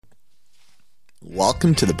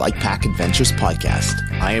Welcome to the Bike Pack Adventures podcast.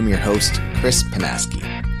 I am your host, Chris Panaski.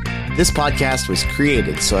 This podcast was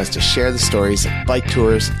created so as to share the stories of bike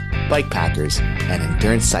tours, bike packers, and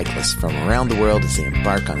endurance cyclists from around the world as they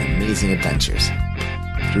embark on amazing adventures.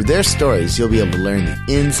 Through their stories, you'll be able to learn the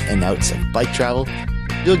ins and outs of bike travel.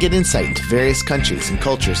 You'll get insight into various countries and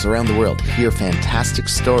cultures around the world, hear fantastic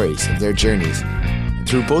stories of their journeys. And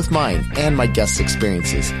through both mine and my guests'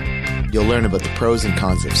 experiences, you'll learn about the pros and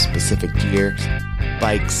cons of specific gear,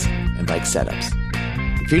 bikes, and bike setups.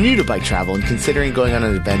 If you're new to bike travel and considering going on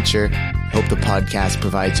an adventure, I hope the podcast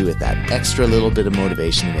provides you with that extra little bit of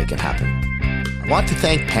motivation to make it happen. I want to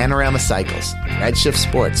thank Panorama Cycles, Redshift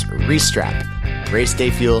Sports, Restrap, Race Day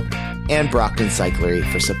Fuel, and Brockton Cyclery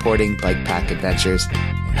for supporting Bike Pack Adventures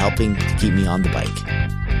and helping to keep me on the bike.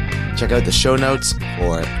 Check out the show notes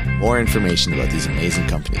for more information about these amazing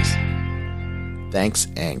companies. Thanks,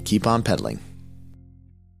 and keep on pedaling.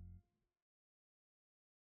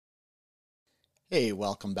 Hey,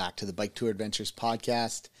 welcome back to the Bike Tour Adventures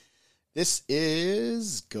podcast. This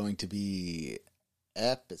is going to be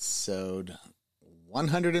episode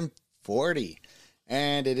 140,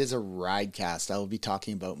 and it is a ride cast. I will be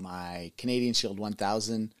talking about my Canadian Shield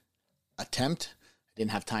 1000 attempt. I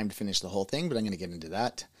didn't have time to finish the whole thing, but I'm going to get into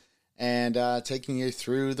that. And taking you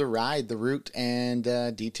through the ride, the route, and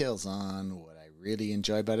details on what I really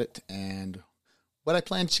enjoy about it and what I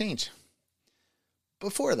plan to change.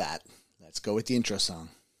 Before that, let's go with the intro song.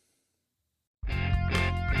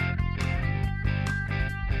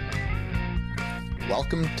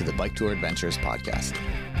 Welcome to the Bike Tour Adventures podcast.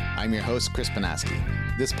 I'm your host, Chris Panaski.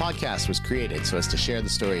 This podcast was created so as to share the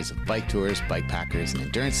stories of bike tours, bike packers, and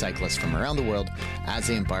endurance cyclists from around the world as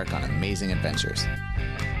they embark on amazing adventures.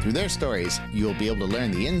 Through their stories, you'll be able to learn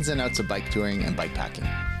the ins and outs of bike touring and bike packing.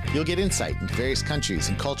 You'll get insight into various countries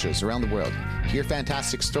and cultures around the world, hear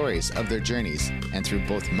fantastic stories of their journeys, and through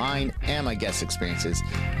both mine and my guest experiences,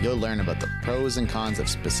 you'll learn about the pros and cons of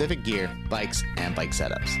specific gear, bikes, and bike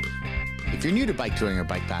setups. If you're new to bike touring or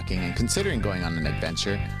bike packing and considering going on an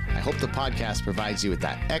adventure, I hope the podcast provides you with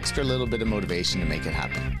that extra little bit of motivation to make it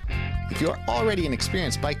happen. If you're already an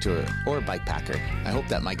experienced bike tourer or bike packer, I hope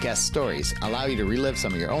that my guest stories allow you to relive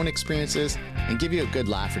some of your own experiences and give you a good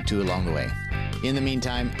laugh or two along the way. In the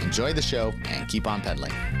meantime, enjoy the show and keep on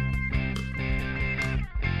pedaling.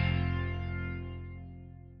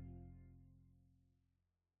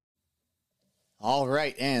 All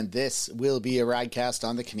right, and this will be a ridecast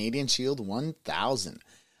on the Canadian Shield 1000.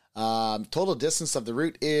 Total distance of the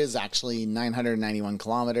route is actually 991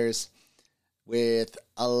 kilometers with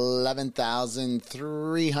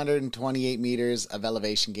 11,328 meters of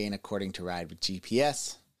elevation gain according to Ride with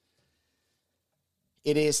GPS.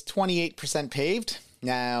 It is 28% paved.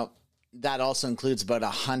 Now, that also includes about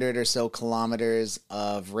 100 or so kilometers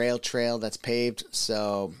of rail trail that's paved.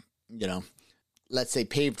 So, let's say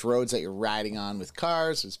paved roads that you're riding on with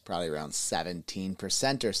cars is probably around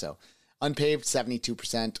 17% or so. Unpaved,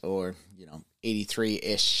 72%, or,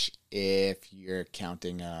 83-ish if you're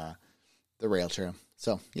counting the rail trail.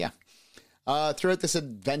 So, yeah. Throughout this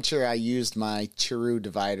adventure, I used my Chiru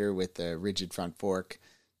divider with the rigid front fork,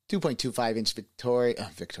 2.25-inch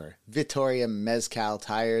Vittoria Mezcal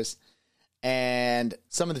tires, and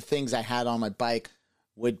some of the things I had on my bike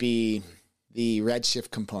would be the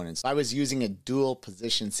Redshift components. I was using a dual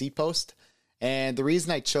position seat post, and the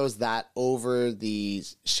reason I chose that over the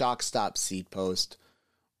shock stop seat post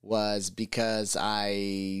was because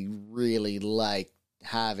I really like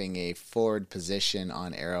having a forward position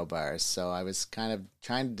on aero bars. So I was kind of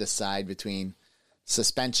trying to decide between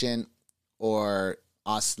suspension or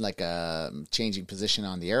like a changing position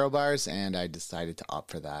on the aero bars, and I decided to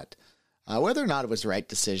opt for that. Whether or not it was the right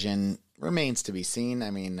decision remains to be seen.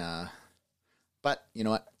 I mean, but you know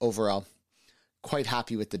what? Overall, quite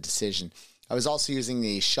happy with the decision. I was also using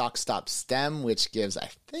the shock stop stem, which gives, I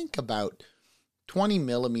think, about 20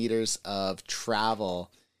 millimeters of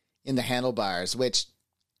travel in the handlebars, which,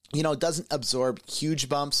 doesn't absorb huge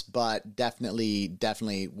bumps, but definitely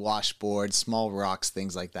washboards, small rocks,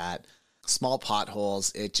 things like that. Small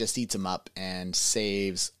potholes, it just eats them up and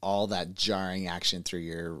saves all that jarring action through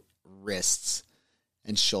your wrists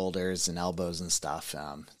and shoulders and elbows and stuff.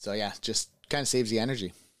 So yeah, just kind of saves the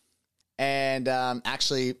energy. And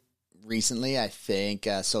actually, recently, I think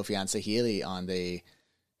Sofiane Sahili on the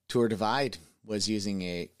Tour Divide was using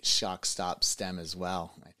a shock stop stem as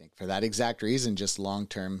well. I think for that exact reason, just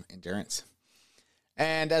long-term endurance.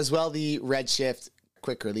 And as well, the Redshift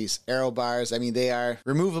quick release aero bars. I mean, they are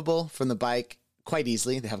removable from the bike quite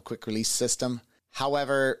easily. They have a quick release system.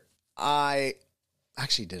 However, I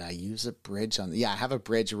actually, did I use a bridge on? Yeah, I have a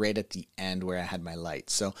bridge right at the end where I had my light.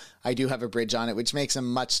 So I do have a bridge on it, which makes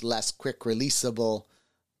them much less quick releasable,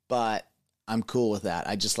 but I'm cool with that.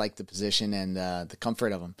 I just like the position and the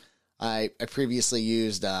comfort of them. I previously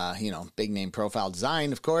used, big name Profile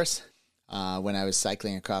Design, of course, when I was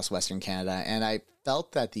cycling across Western Canada, and I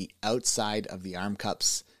felt that the outside of the arm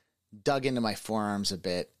cups dug into my forearms a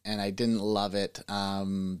bit, and I didn't love it.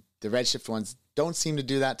 The Redshift ones don't seem to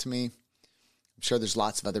do that to me. I'm sure there's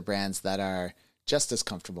lots of other brands that are just as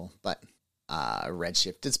comfortable, but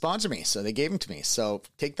Redshift did sponsor me, so they gave them to me. So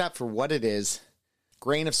take that for what it is.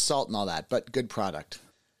 Grain of salt and all that, but good product.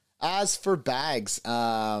 As for bags,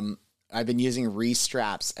 I've been using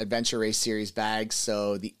Restrap's Adventure Race Series bags.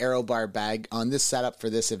 So the Aero Bar bag, on this setup for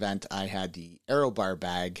this event, I had the Aero Bar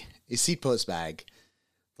bag, a seat post bag,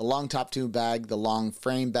 the long top tube bag, the long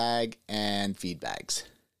frame bag, and feed bags.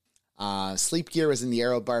 Sleep gear was in the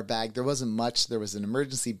Aero Bar bag. There wasn't much. There was an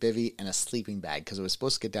emergency bivy and a sleeping bag because it was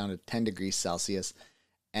supposed to get down to 10 degrees Celsius.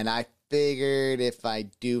 And I figured if I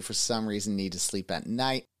do for some reason need to sleep at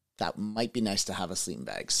night, that might be nice to have a sleeping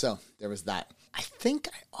bag. So there was that. I think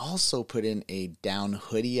I also put in a down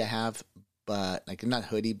hoodie I have, but like not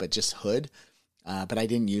hoodie, but just hood, but I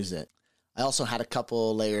didn't use it. I also had a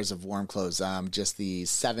couple layers of warm clothes, just the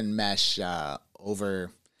 7 mesh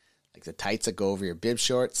over, like the tights that go over your bib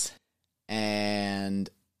shorts, and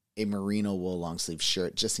a merino wool long sleeve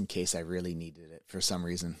shirt, just in case I really needed it for some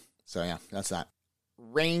reason. So yeah, that's that.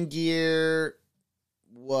 Rain gear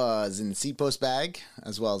was in the seat post bag,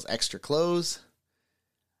 as well as extra clothes.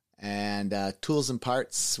 And tools and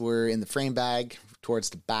parts were in the frame bag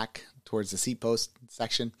towards the back, towards the seat post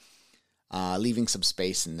section, leaving some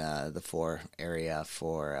space in the fore area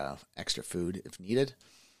for extra food if needed.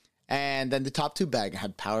 And then the top tube bag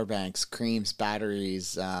had power banks, creams,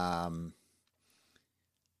 batteries.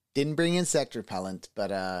 Didn't bring insect repellent,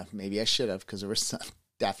 but maybe I should have, because there was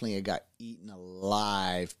definitely I got eaten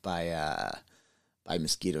alive by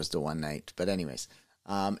mosquitoes the one night. But anyways.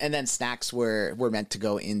 And then snacks were meant to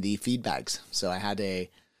go in the feed bags. So I had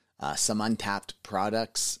some untapped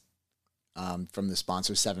products from the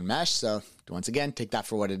sponsor 7 Mesh. So once again, take that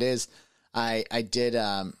for what it is. I did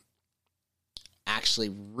actually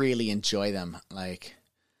really enjoy them. Like,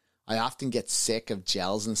 I often get sick of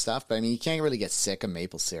gels and stuff, but I mean, you can't really get sick of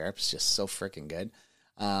maple syrup. It's just so freaking good.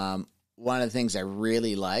 One of the things I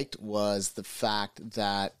really liked was the fact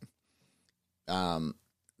that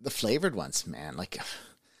the flavored ones, man, like,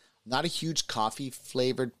 not a huge coffee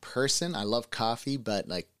flavored person. I love coffee, but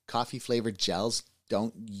like coffee flavored gels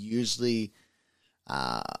don't usually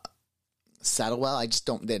settle well. I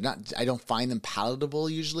don't find them palatable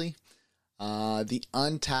usually. The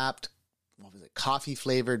untapped, coffee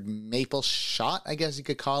flavored maple shot, I guess you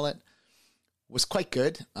could call it, was quite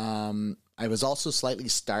good. I was also slightly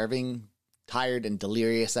starving, tired, and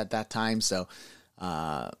delirious at that time. So,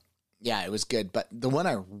 yeah, it was good. But the one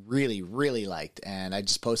I really, really liked, and I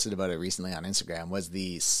just posted about it recently on Instagram, was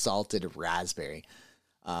the salted raspberry.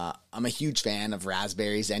 I'm a huge fan of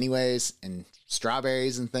raspberries anyways, and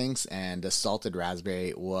strawberries and things, and the salted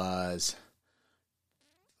raspberry was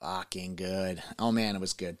fucking good. Oh man, it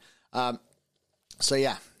was good. So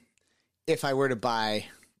yeah, if I were to buy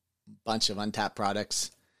a bunch of untapped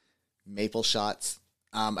products, maple shots,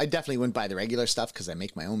 I definitely wouldn't buy the regular stuff because I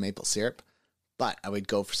make my own maple syrup. But I would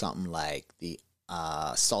go for something like the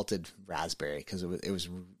salted raspberry because it was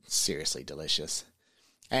seriously delicious.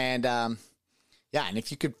 And yeah, and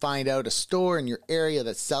if you could find out a store in your area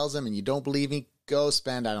that sells them and you don't believe me, go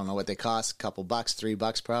spend, I don't know what they cost, a couple bucks,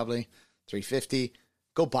 $3 probably, $3.50.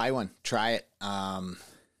 Go buy one, try it.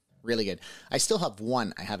 Really good. I still have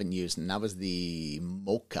one I haven't used, and that was the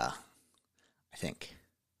Mocha, I think.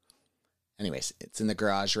 Anyways, it's in the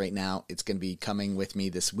garage right now. It's going to be coming with me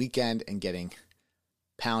this weekend and getting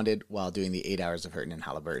pounded while doing the 8 hours of Hurton and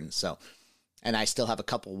Halliburton. So, and I still have a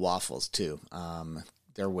couple waffles too.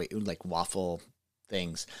 They're like waffle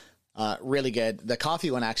things. Really good. The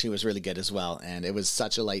coffee one actually was really good as well. And it was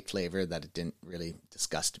such a light flavor that it didn't really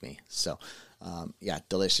disgust me. So, yeah,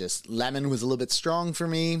 delicious. Lemon was a little bit strong for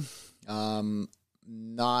me.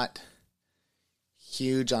 Not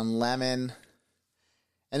huge on lemon.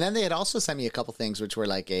 And then they had also sent me a couple things which were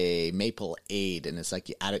like a maple aid, and it's like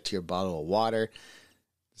you add it to your bottle of water,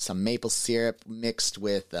 some maple syrup mixed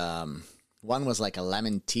with, one was like a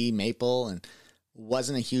lemon tea maple, and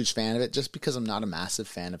wasn't a huge fan of it just because I'm not a massive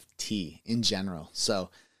fan of tea in general. So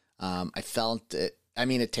I felt it, I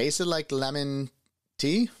mean, it tasted like lemon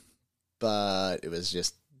tea, but it was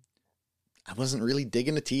just, I wasn't really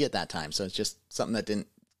digging the tea at that time. So it's just something that didn't,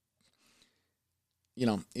 you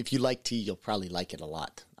know, if you like tea, you'll probably like it a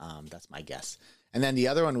lot. That's my guess. And then the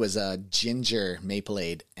other one was a ginger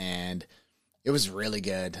maple-ade, and it was really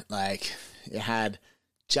good. Like, it had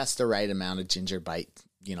just the right amount of ginger bite,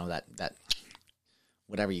 you know, that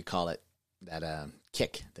whatever you call it, that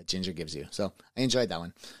kick that ginger gives you. So I enjoyed that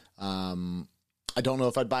one. I don't know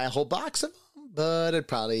if I'd buy a whole box of them, but I'd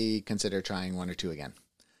probably consider trying one or two again,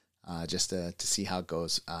 just to see how it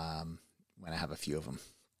goes when I have a few of them.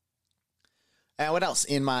 And what else?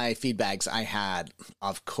 In my feed bags, I had,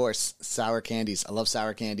 of course, sour candies. I love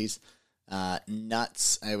sour candies.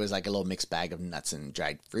 Nuts. It was like a little mixed bag of nuts and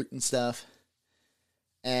dried fruit and stuff.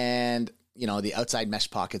 And, you know, the outside mesh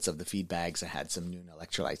pockets of the feed bags, I had some Nuun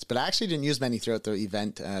electrolytes. But I actually didn't use many throughout the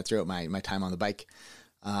event, throughout my time on the bike.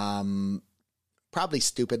 Probably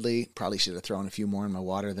stupidly. Probably should have thrown a few more in my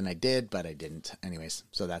water than I did, but I didn't. Anyways,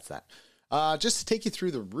 so that's that. Just to take you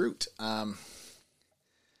through the route.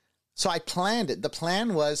 So I planned it. The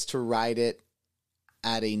plan was to ride it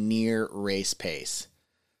at a near race pace.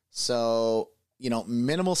 So, you know,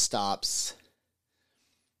 minimal stops,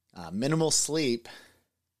 minimal sleep,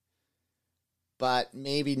 but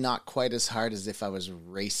maybe not quite as hard as if I was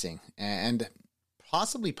racing. And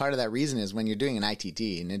possibly part of that reason is when you're doing an ITT,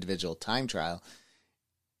 an individual time trial,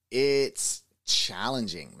 it's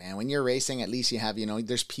challenging, man. When you're racing, at least you have, you know,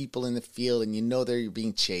 there's people in the field and you know they're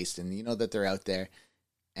being chased and you know that they're out there.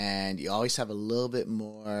 And you always have a little bit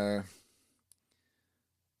more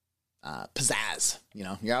pizzazz, you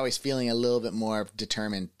know. You're always feeling a little bit more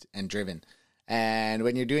determined and driven. And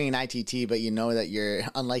when you're doing an ITT, but you know that you're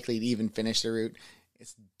unlikely to even finish the route,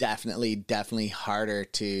 it's definitely harder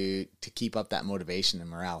to keep up that motivation and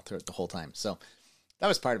morale throughout the whole time. So that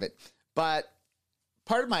was part of it. But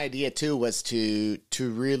part of my idea too was to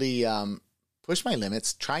really push my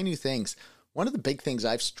limits, try new things. One of the big things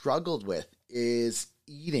I've struggled with is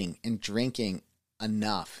eating and drinking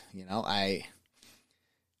enough. You know,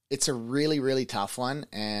 it's a really, really tough one.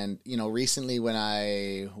 And, you know, recently when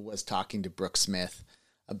I was talking to Brooke Smith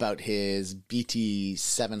about his BT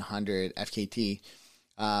 700 FKT,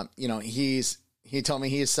 you know, he told me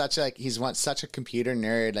he's such a computer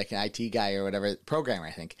nerd, like an IT guy or whatever, programmer,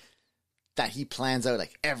 I think, that he plans out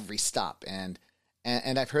like every stop. And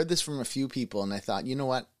I've heard this from a few people, and I thought, you know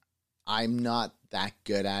what? I'm not that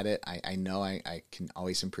good at it. I know I can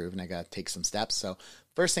always improve, and I got to take some steps. So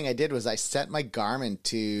first thing I did was I set my Garmin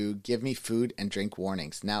to give me food and drink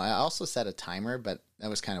warnings. Now, I also set a timer, but that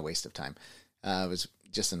was kind of a waste of time. It was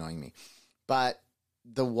just annoying me. But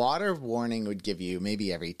the water warning would give you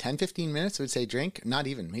maybe every 10, 15 minutes, it would say drink. Not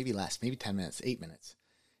even, maybe less, maybe 10 minutes, 8 minutes.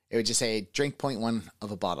 It would just say drink 0.1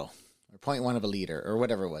 of a bottle or 0.1 of a liter or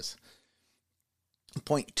whatever it was.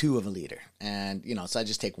 0.2 of a liter. And, you know, so I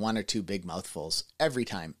just take one or two big mouthfuls every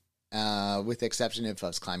time, with the exception if I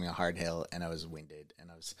was climbing a hard hill and I was winded and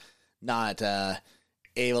I was not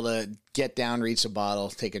able to get down, reach a bottle,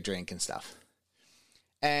 take a drink and stuff.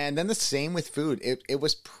 And then the same with food. It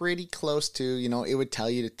was pretty close to, you know, it would tell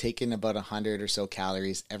you to take in about 100 or so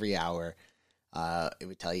calories every hour. It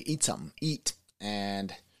would tell you eat something, eat.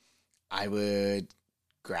 And I would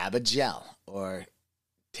grab a gel or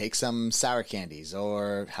take some sour candies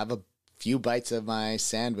or have a few bites of my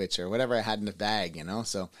sandwich or whatever I had in the bag, you know?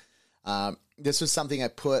 So this was something I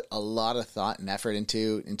put a lot of thought and effort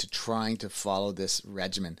into trying to follow this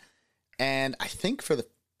regimen. And I think for the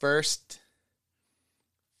first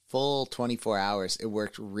full 24 hours, it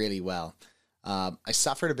worked really well. I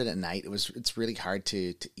suffered a bit at night. It's really hard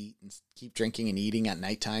to eat and keep drinking and eating at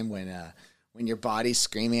nighttime when your body's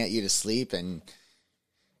screaming at you to sleep and,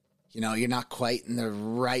 you know, you're not quite in the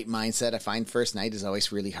right mindset. I find first night is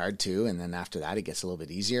always really hard too. And then after that, it gets a little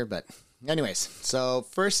bit easier. But anyways, so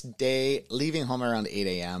first day, leaving home around 8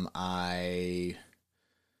 a.m.,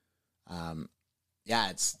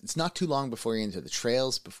 it's not too long before you're into the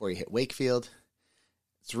trails, before you hit Wakefield.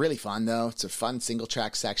 It's really fun though. It's a fun single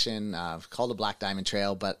track section, called the Black Diamond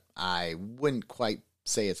Trail, but I wouldn't quite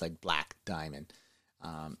say it's like Black Diamond.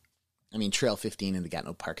 I mean, Trail 15 in the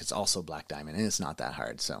Gatineau Park is also Black Diamond, and it's not that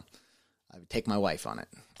hard. So I would take my wife on it.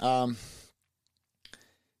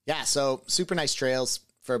 So super nice trails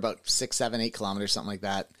for about 6, 7, 8 kilometers, something like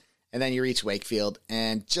that. And then you reach Wakefield.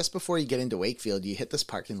 And just before you get into Wakefield, you hit this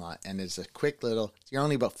parking lot, and there's a quick little, you're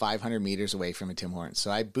only about 500 meters away from a Tim Hortons.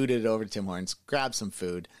 So I booted it over to Tim Hortons, grabbed some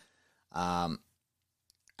food.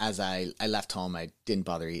 As I left home, I didn't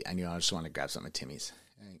bother eat. I knew I just wanted to grab something at Timmy's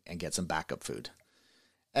and get some backup food.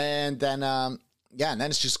 And then, and then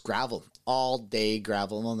it's just gravel, all day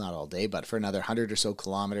gravel. Well, not all day, but for another 100 or so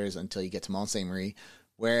kilometers until you get to Mont Saint Marie,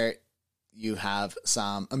 where you have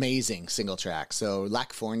some amazing single tracks. So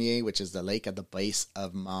Lac Fournier, which is the lake at the base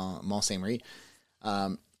of Mont Saint Marie,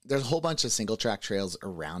 there's a whole bunch of single track trails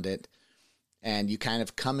around it. And you kind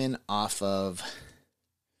of come in off of,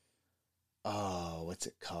 what's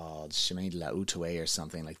it called? Chemin de la Outaouais or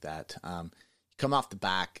something like that. You come off the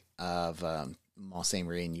back of Mont Saint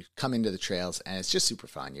Marie and you come into the trails, and it's just super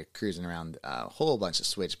fun. You're cruising around a whole bunch of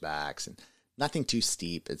switchbacks and nothing too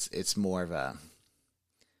steep. It's more of a,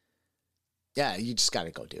 yeah, you just got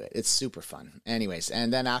to go do it. It's super fun. Anyways,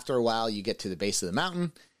 and then after a while, you get to the base of the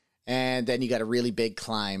mountain, and then you got a really big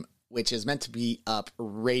climb, which is meant to be up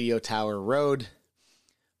Radio Tower Road.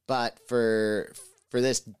 But for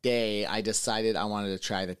this day, I decided I wanted to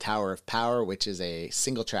try the Tower of Power, which is a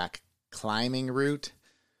single track climbing route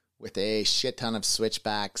with a shit ton of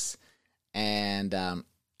switchbacks. And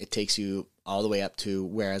it takes you all the way up to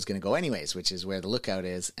where I was going to go anyways, which is where the lookout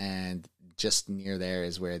is. And just near there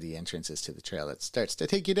is where the entrance is to the trail that starts to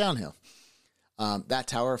take you downhill. That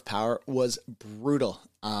Tower of Power was brutal.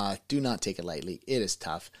 Do not take it lightly. It is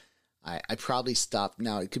tough. I probably stopped.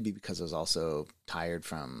 Now, it could be because I was also tired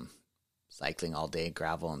from cycling all day,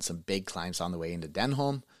 gravel, and some big climbs on the way into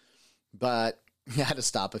Denholm. But I had to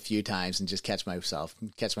stop a few times and just catch my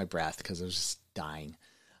breath because I was just dying.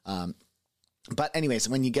 But anyways,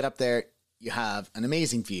 when you get up there, you have an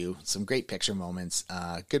amazing view, some great picture moments,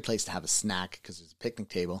 good place to have a snack because there's a picnic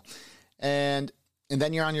table. And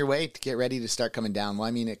then you're on your way to get ready to start coming down. Well,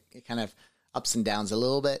 I mean, it kind of ups and downs a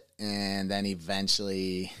little bit. And then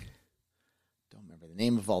eventually, don't remember the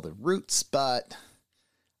name of all the routes, but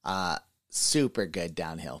super good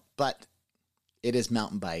downhill. But it is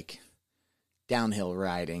mountain bike, downhill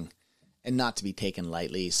riding, and not to be taken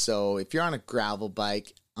lightly. So if you're on a gravel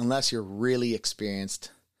bike, unless you're really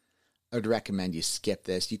experienced, I would recommend you skip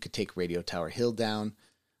this. You could take Radio Tower Hill down.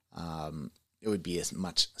 It would be a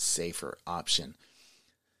much safer option.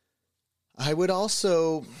 I would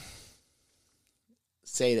also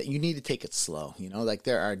say that you need to take it slow. You know, like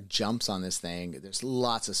there are jumps on this thing. There's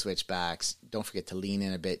lots of switchbacks. Don't forget to lean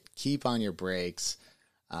in a bit. Keep on your brakes.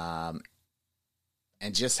 And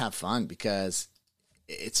just have fun because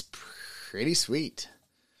it's pretty sweet.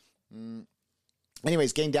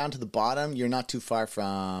 Anyways, getting down to the bottom, you're not too far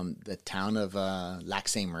from the town of Lac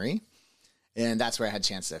Saint Marie. And that's where I had a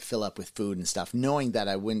chance to fill up with food and stuff, knowing that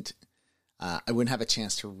I wouldn't have a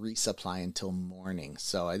chance to resupply until morning.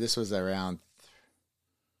 So this was around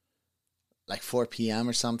like 4 p.m.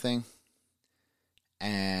 or something.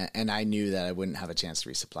 And I knew that I wouldn't have a chance to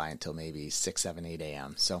resupply until maybe 6, 7, 8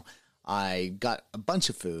 a.m. So I got a bunch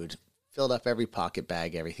of food, filled up every pocket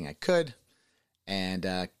bag, everything I could, and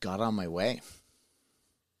got on my way.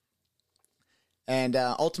 And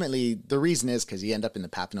ultimately, the reason is because you end up in the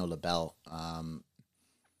Papineau-Labelle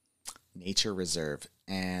Nature Reserve.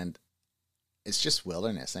 And it's just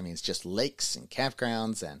wilderness. I mean, it's just lakes and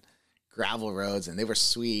campgrounds and gravel roads. And they were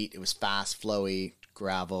sweet. It was fast, flowy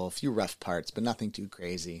gravel, a few rough parts, but nothing too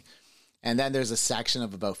crazy. And then there's a section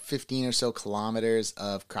of about 15 or so kilometers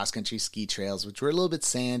of cross-country ski trails, which were a little bit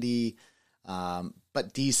sandy,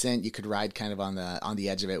 but decent. You could ride kind of on the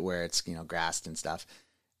edge of it where it's, you know, grassed and stuff.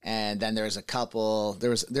 And then there's a couple, there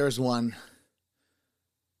was one,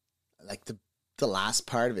 like the last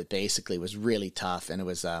part of it basically was really tough. And it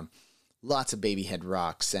was lots of baby head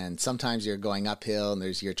rocks. And sometimes you're going uphill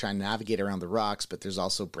and you're trying to navigate around the rocks, but there's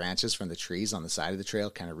also branches from the trees on the side of the trail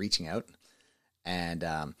kind of reaching out. And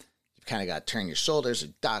you've kind of got to turn your shoulders or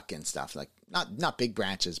duck and stuff, like not big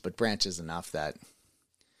branches, but branches enough that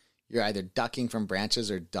you're either ducking from branches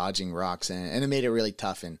or dodging rocks. And it made it really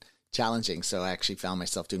tough and challenging. So I actually found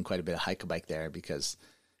myself doing quite a bit of hike-a-bike there because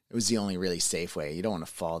it was the only really safe way. You don't want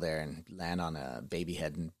to fall there and land on a baby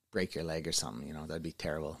head and break your leg or something. You know, that'd be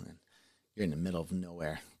terrible. And you're in the middle of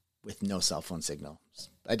nowhere with no cell phone signal.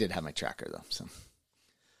 I did have my tracker though. So,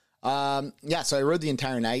 so I rode the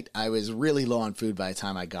entire night. I was really low on food by the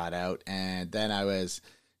time I got out. And then I was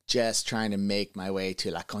just trying to make my way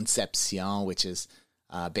to La Conception, which is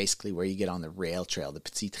basically where you get on the rail trail, the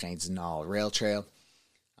Petit Train du Nord rail trail.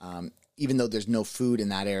 Even though there's no food in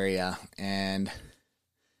that area, and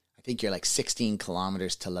I think you're like 16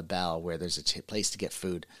 kilometers to Labelle where there's a place to get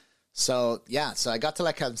food. So I got to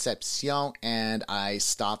La Conception and I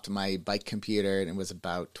stopped my bike computer, and it was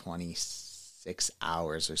about 26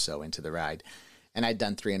 hours or so into the ride. And I'd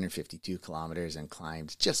done 352 kilometers and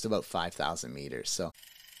climbed just about 5,000 meters. So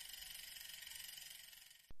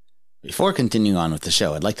before continuing on with the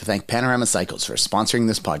show, I'd like to thank Panorama Cycles for sponsoring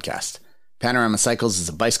this podcast. Panorama Cycles is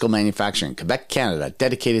a bicycle manufacturer in Quebec, Canada,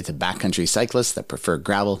 dedicated to backcountry cyclists that prefer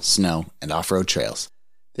gravel, snow, and off-road trails.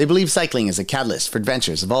 They believe cycling is a catalyst for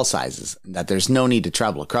adventures of all sizes, and that there's no need to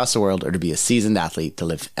travel across the world or to be a seasoned athlete to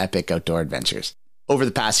live epic outdoor adventures. Over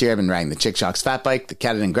the past year, I've been riding the Chick Shocks Fat Bike, the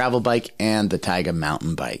Cadodan Gravel Bike, and the Taiga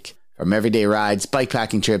Mountain Bike. From everyday rides,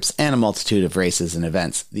 bikepacking trips, and a multitude of races and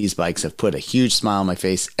events, these bikes have put a huge smile on my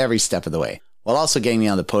face every step of the way, while also getting me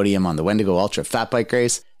on the podium on the Wendigo Ultra Fat Bike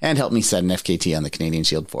Race and helped me set an FKT on the Canadian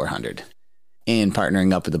Shield 400. In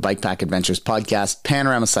partnering up with the Bikepack Adventures podcast,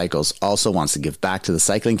 Panorama Cycles also wants to give back to the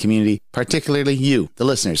cycling community, particularly you, the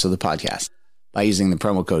listeners of the podcast. By using the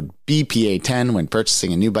promo code BPA10 when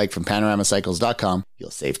purchasing a new bike from panoramacycles.com, you'll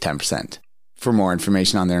save 10%. For more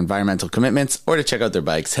information on their environmental commitments or to check out their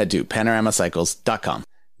bikes, head to panoramacycles.com.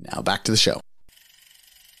 Now back to the show.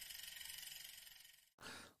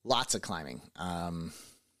 Lots of climbing,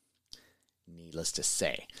 needless to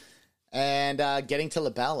say. And getting to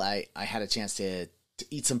La Belle, I had a chance to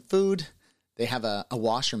eat some food. They have a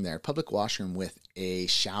washroom there, a public washroom with a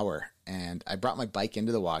shower. And I brought my bike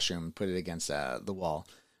into the washroom and put it against the wall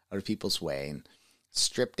out of people's way and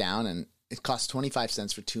stripped down, and it cost 25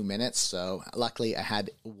 cents for 2 minutes. So luckily I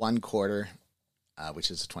had 1 quarter, which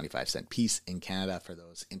is a 25-cent piece in Canada for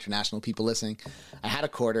those international people listening. I had a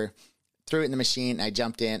quarter, threw it in the machine. I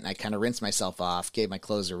jumped in, I kind of rinsed myself off, gave my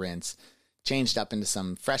clothes a rinse, changed up into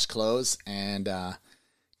some fresh clothes, and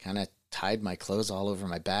kind of tied my clothes all over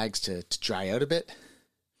my bags to dry out a bit.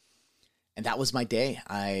 And that was my day.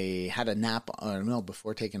 I had a nap,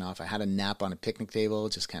 before taking off, I had a nap on a picnic table,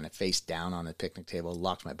 just kind of face down on the picnic table,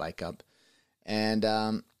 locked my bike up. And,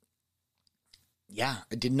 I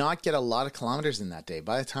did not get a lot of kilometers in that day.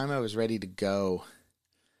 By the time I was ready to go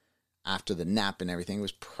after the nap and everything, it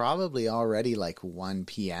was probably already like 1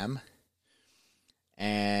 p.m.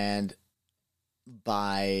 And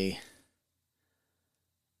by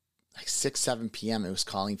like 6, 7 p.m., it was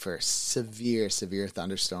calling for severe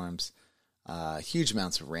thunderstorms, huge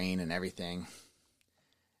amounts of rain and everything.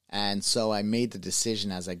 And so I made the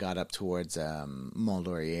decision as I got up towards Mont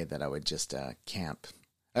Laurier that I would just camp.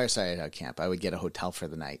 I would get a hotel for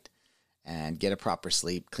the night and get a proper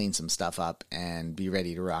sleep, clean some stuff up, and be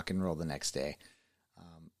ready to rock and roll the next day.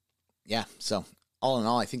 So all in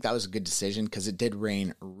all, I think that was a good decision because it did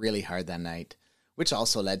rain really hard that night, which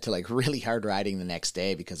also led to like really hard riding the next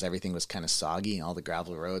day because everything was kind of soggy and all the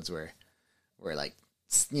gravel roads were like,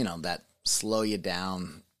 that slow you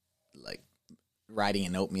down, like riding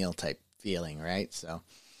an oatmeal type feeling, right? So,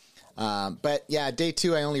 but yeah, day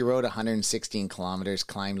 2, I only rode 116 kilometers,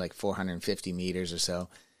 climbed like 450 meters or so.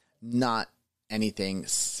 Not anything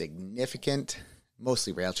significant,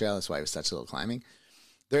 mostly rail trail. That's why it was such little climbing.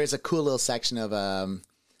 There is a cool little section of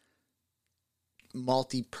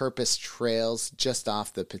multi-purpose trails just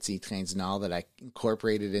off the Petit Trains and all that I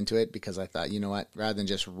incorporated into it because I thought, you know what, rather than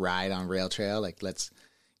just ride on rail trail, like let's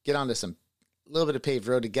get onto some little bit of paved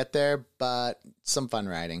road to get there, but some fun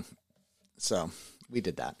riding. So we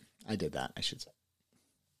did that. I did that, I should say.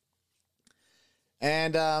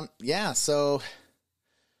 And so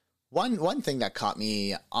one thing that caught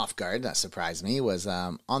me off guard, that surprised me, was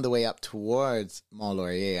on the way up towards Mont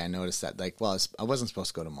Laurier, I noticed that, I wasn't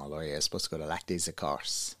supposed to go to Mont Laurier. I was supposed to go to Lac des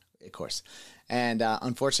Écorces. And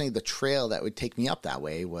unfortunately, the trail that would take me up that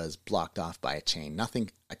way was blocked off by a chain.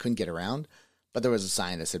 I couldn't get around, but there was a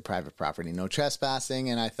sign that said private property, no trespassing.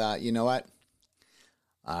 And I thought, you know what?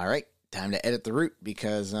 All right, time to edit the route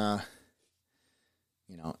because,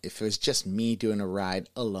 if it was just me doing a ride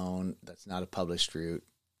alone, that's not a published route,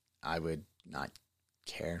 I would not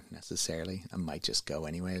care necessarily. I might just go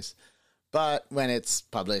anyways. But when it's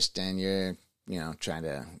published and you're, trying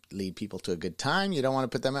to lead people to a good time, you don't want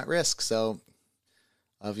to put them at risk. So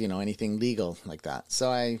of, anything legal like that. So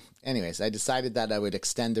I decided that I would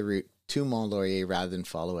extend the route to Mont Laurier rather than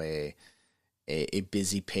follow a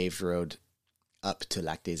busy paved road up to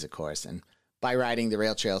Lac des Écorces. And by riding the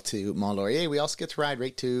rail trail to Mont Laurier, we also get to ride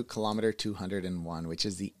right to kilometer 201, which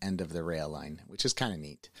is the end of the rail line, which is kind of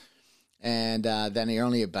neat. And then you're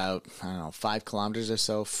only about, 5 kilometers or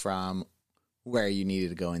so from where you needed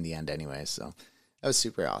to go in the end anyway. So that was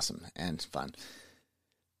super awesome and fun.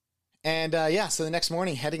 And so the next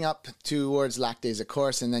morning, heading up towards Lac des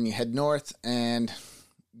Écorces, and then you head north, and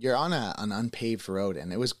you're on an unpaved road,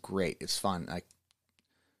 and it was great. It's fun, like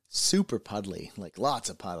super puddly, like lots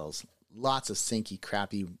of puddles, lots of sinky,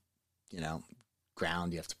 crappy,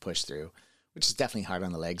 ground you have to push through, which is definitely hard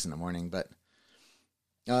on the legs in the morning. But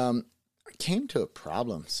I came to a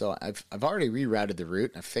problem. So I've already rerouted the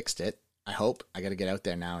route. I fixed it. I hope. I got to get out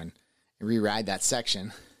there now and re-ride that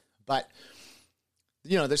section. But,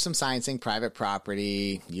 there's some signs saying private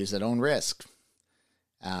property, use at own risk.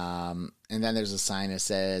 And then there's a sign that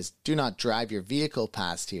says, do not drive your vehicle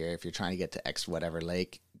past here. If you're trying to get to X whatever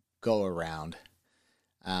lake, go around.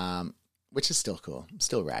 Which is still cool. I'm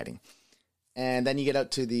still riding. And then you get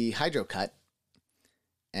out to the hydro cut,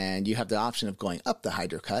 and you have the option of going up the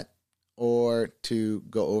hydro cut or to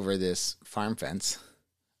go over this farm fence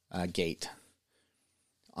gate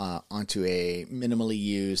onto a minimally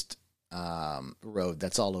used road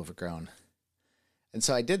that's all overgrown. And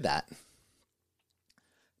so I did that,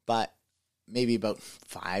 but maybe about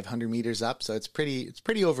 500 meters up. So it's pretty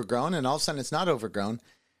overgrown, and all of a sudden it's not overgrown,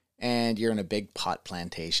 and you're in a big pot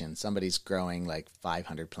plantation. Somebody's growing like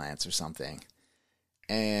 500 plants or something.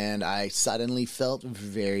 And I suddenly felt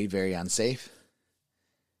very, very unsafe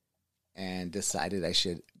and decided I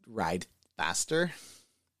should ride faster.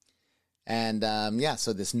 And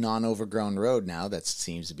so this non-overgrown road now that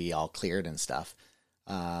seems to be all cleared and stuff,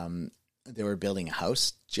 they were building a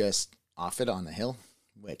house just off it on the hill,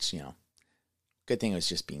 which, good thing it was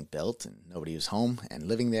just being built and nobody was home and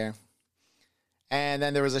living there. And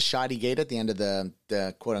then there was a shoddy gate at the end of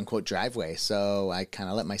the quote-unquote driveway, so I kind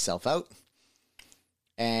of let myself out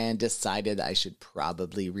and decided I should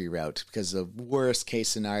probably reroute, because the worst case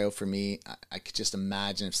scenario for me, I could just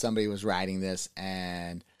imagine if somebody was riding this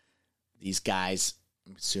and these guys,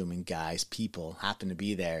 I'm assuming guys, people happen to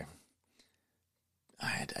be there.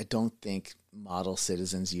 I don't think model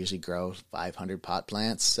citizens usually grow 500 pot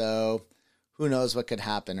plants, so who knows what could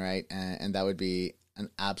happen, right? And that would be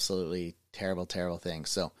an absolutely terrible, terrible thing.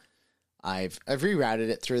 So I've rerouted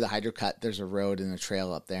it through the hydro cut. There's a road and a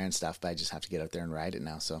trail up there and stuff, but I just have to get out there and ride it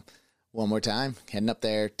now. So one more time, heading up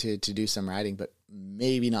there to do some riding, but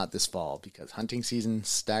maybe not this fall because hunting season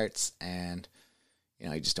starts and,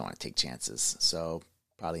 you just don't want to take chances. So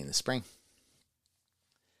probably in the spring.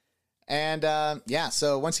 And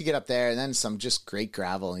so once you get up there, then some just great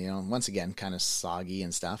gravel, once again, kind of soggy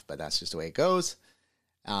and stuff, but that's just the way it goes.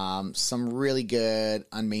 Some really good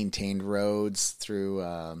unmaintained roads through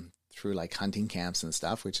like hunting camps and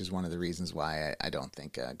stuff, which is one of the reasons why I don't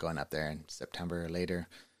think going up there in September or later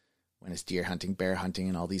when it's deer hunting, bear hunting,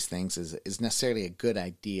 and all these things is necessarily a good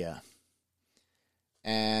idea.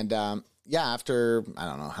 And after, I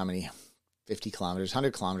don't know how many, 50 kilometers,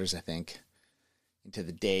 100 kilometers, I think, into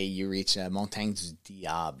the day, you reach Montagne du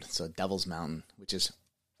Diable, so Devil's Mountain, which is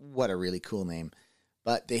what a really cool name.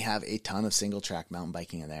 But they have a ton of single track mountain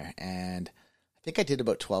biking in there. And I think I did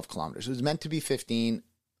about 12 kilometers. It was meant to be 15.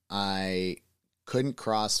 I couldn't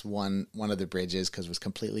cross one of the bridges because it was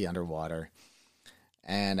completely underwater.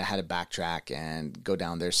 And I had to backtrack and go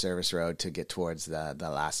down their service road to get towards the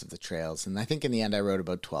last of the trails. And I think in the end I rode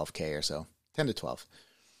about 12K or so, 10 to 12.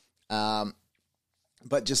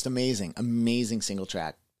 But just amazing single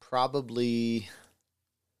track. Probably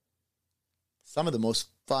some of the most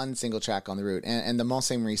fun single track on the route. And the Mont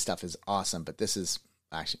Saint Marie stuff is awesome, but this is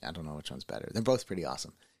actually, I don't know which one's better. They're both pretty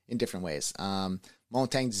awesome in different ways.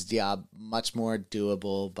 Montagne du Diable, much more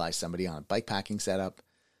doable by somebody on a bike packing setup.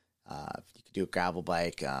 You could do a gravel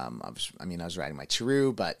bike. I was riding my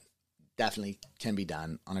Chiru, but definitely can be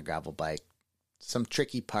done on a gravel bike. Some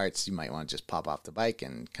tricky parts you might want to just pop off the bike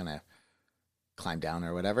and kind of climb down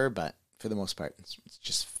or whatever, but for the most part, it's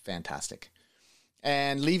just fantastic.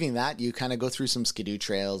 And leaving that, you kind of go through some skidoo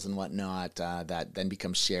trails and whatnot that then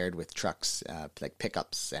becomes shared with trucks, like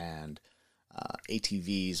pickups and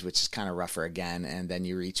ATVs, which is kind of rougher again. And then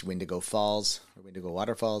you reach Wendigo Falls or Wendigo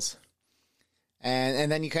Waterfalls.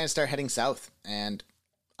 And then you kind of start heading south. And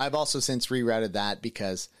I've also since rerouted that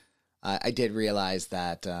because I did realize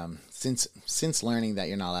that since learning that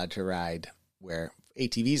you're not allowed to ride where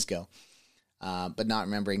ATVs go, but not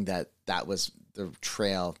remembering that was the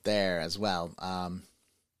trail there as well.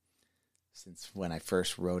 Since when I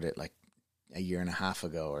first rode it like a year and a half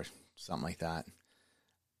ago or something like that.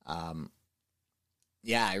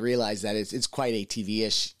 I realized that it's quite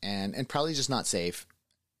ATV-ish and probably just not safe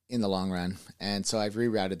in the long run. And so I've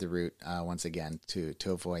rerouted the route once again to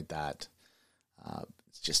avoid that.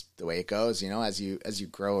 It's just the way it goes, as you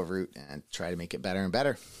grow a route and try to make it better and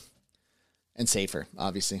better and safer,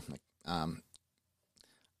 obviously.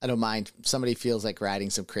 I don't mind if somebody feels like riding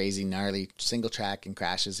some crazy, gnarly single track and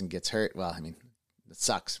crashes and gets hurt. Well, it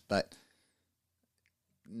sucks, but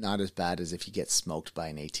not as bad as if you get smoked by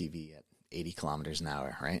an ATV at 80 kilometers an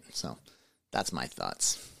hour, right? So that's my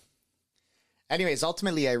thoughts. Anyways,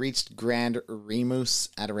 ultimately I reached Grand Remus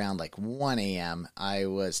at around like 1 a.m. I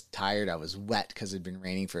was tired. I was wet because it had been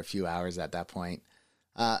raining for a few hours at that point.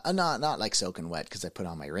 Not like soaking wet because I put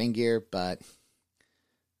on my rain gear, but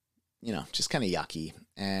just kind of yucky.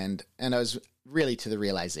 And I was really to the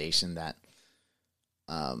realization that,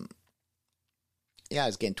 I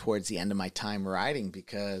was getting towards the end of my time riding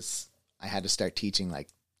because I had to start teaching like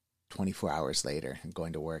 24 hours later and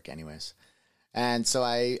going to work anyways. And so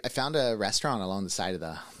I found a restaurant along the side of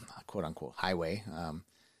the quote unquote highway,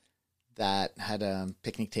 that had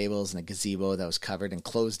picnic tables and a gazebo that was covered and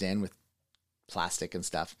closed in with plastic and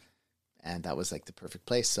stuff. And that was like the perfect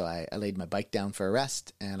place. So I laid my bike down for a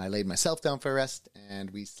rest, and I laid myself down for a rest,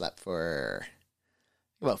 and we slept for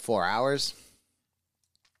about 4 hours,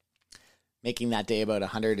 making that day about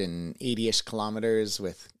 180-ish kilometers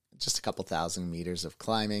with just a couple thousand meters of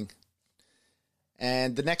climbing.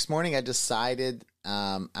 And the next morning I decided,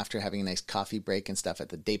 after having a nice coffee break and stuff at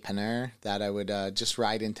the Dépanneur, that I would just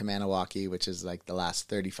ride into Maniwaki, which is like the last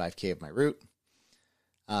 35K of my route.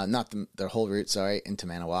 Not the whole route, sorry, into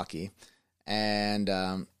Maniwaki. And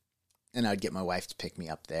I'd get my wife to pick me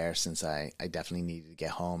up there, since I definitely needed to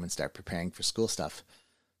get home and start preparing for school stuff.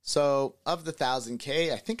 So of the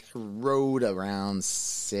 1,000K, I think I rode around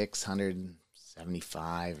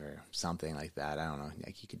 675 or something like that. I don't know.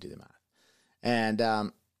 Like, you could do the math. And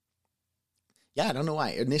yeah, I don't know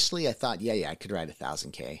why. Initially, I thought, yeah, I could ride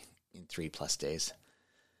 1,000K in 3+ days.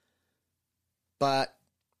 But,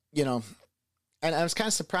 you know, and I was kind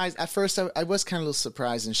of surprised. At first, I was kind of a little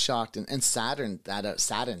surprised and shocked and saddened that I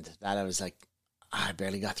was like, I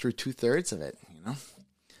barely got through 2/3 of it, you know.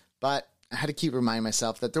 But I had to keep reminding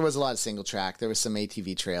myself that there was a lot of single track. There was some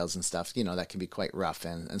ATV trails and stuff, you know, that can be quite rough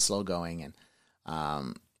and slow going, and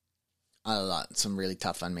some really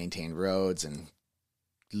tough unmaintained roads and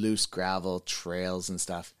loose gravel trails and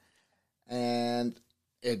stuff. And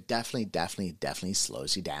it definitely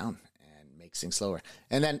slows you down and makes things slower.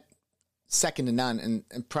 And then second to none,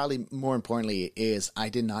 and probably more importantly, is I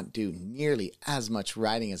did not do nearly as much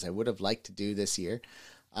riding as I would have liked to do this year.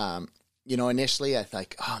 You know, initially I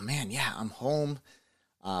thought, oh man, yeah, I'm home.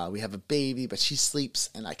 We have a baby, but she sleeps,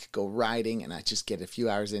 and I could go riding, and I just get a few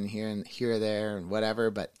hours in here or there and whatever.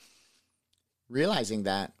 But realizing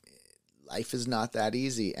that life is not that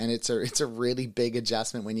easy, and it's a really big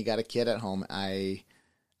adjustment when you got a kid at home.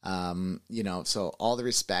 You know, so all the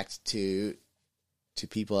respect to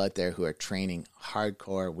people out there who are training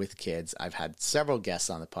hardcore with kids. I've had several guests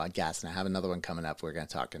on the podcast, and I have another one coming up. We're going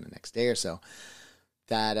to talk in the next day or so,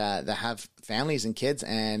 that have families and kids,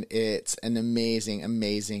 and it's an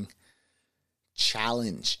amazing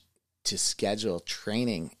challenge to schedule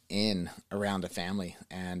training in around a family.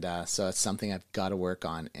 And so it's something I've got to work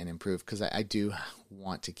on and improve, because I do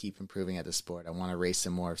want to keep improving at the sport. I want to race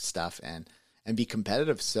some more stuff and be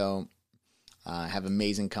competitive. So I have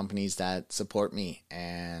amazing companies that support me,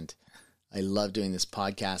 and I love doing this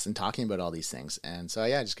podcast and talking about all these things. And so,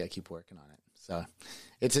 yeah, I just got to keep working on it. So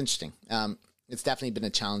it's interesting. It's definitely been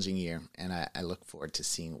a challenging year, and I look forward to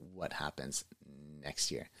seeing what happens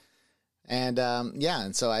next year. And yeah,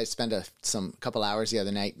 and so I spent a couple hours the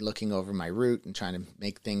other night looking over my route and trying to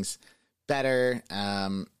make things better.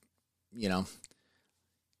 You know,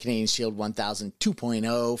 Canadian Shield 1000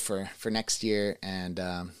 2.0 for next year, and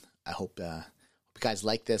I hope you guys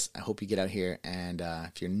like this. I hope you get out here, and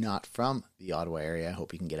if you're not from the Ottawa area, I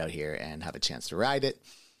hope you can get out here and have a chance to ride it.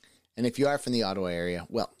 And if you are from the Ottawa area,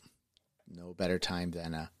 well, no better time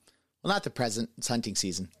than, well, not the present, it's hunting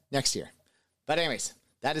season, next year. But anyways,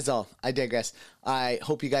 that is all. I digress. I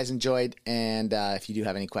hope you guys enjoyed, and if you do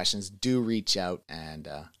have any questions, do reach out, and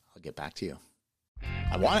I'll get back to you.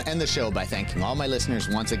 I want to end the show by thanking all my listeners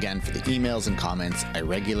once again for the emails and comments I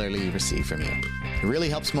regularly receive from you. It really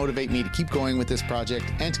helps motivate me to keep going with this project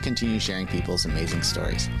and to continue sharing people's amazing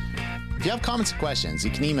stories. If you have comments or questions,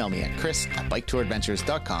 you can email me at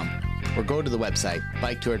chris@biketouradventures.com or go to the website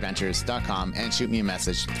biketouradventures.com and shoot me a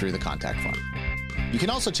message through the contact form. You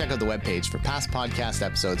can also check out the webpage for past podcast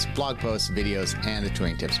episodes, blog posts, videos, and the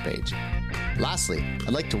touring tips page. Lastly,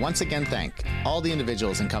 I'd like to once again thank all the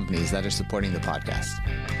individuals and companies that are supporting the podcast.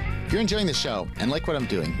 If you're enjoying the show and like what I'm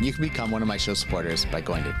doing, you can become one of my show supporters by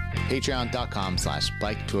going to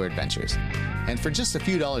patreon.com/biketouradventures. And for just a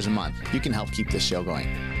few dollars a month, you can help keep this show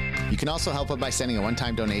going. You can also help out by sending a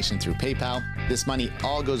one-time donation through PayPal. This money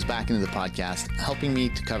all goes back into the podcast, helping me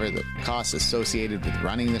to cover the costs associated with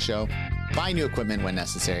running the show, buy new equipment when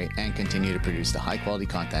necessary, and continue to produce the high-quality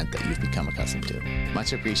content that you've become accustomed to.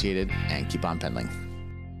 Much appreciated, and keep on pedaling.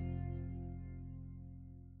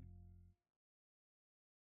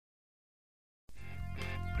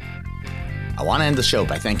 I want to end the show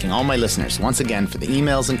by thanking all my listeners once again for the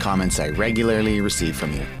emails and comments I regularly receive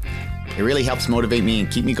from you. It really helps motivate me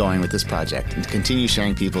and keep me going with this project and to continue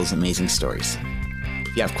sharing people's amazing stories.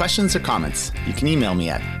 If you have questions or comments, you can email me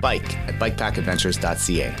at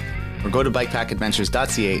bike@bikepackadventures.ca or go to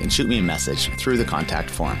bikepackadventures.ca and shoot me a message through the contact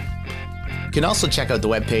form. You can also check out the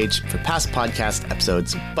webpage for past podcast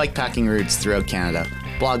episodes, bikepacking routes throughout Canada,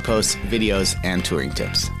 blog posts, videos, and touring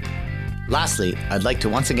tips. Lastly, I'd like to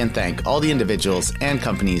once again thank all the individuals and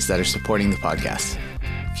companies that are supporting the podcast.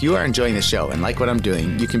 If you are enjoying the show and like what I'm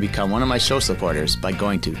doing, you can become one of my show supporters by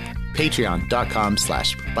going to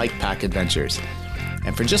patreon.com/bikepackadventures.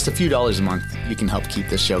 And for just a few dollars a month, you can help keep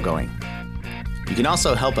this show going. You can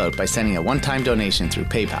also help out by sending a one-time donation through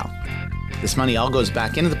PayPal. This money all goes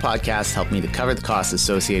back into the podcast to help me to cover the costs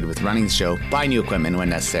associated with running the show, buy new equipment when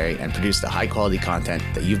necessary, and produce the high-quality content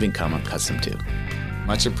that you've become accustomed to.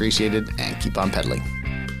 Much appreciated, and keep on pedaling.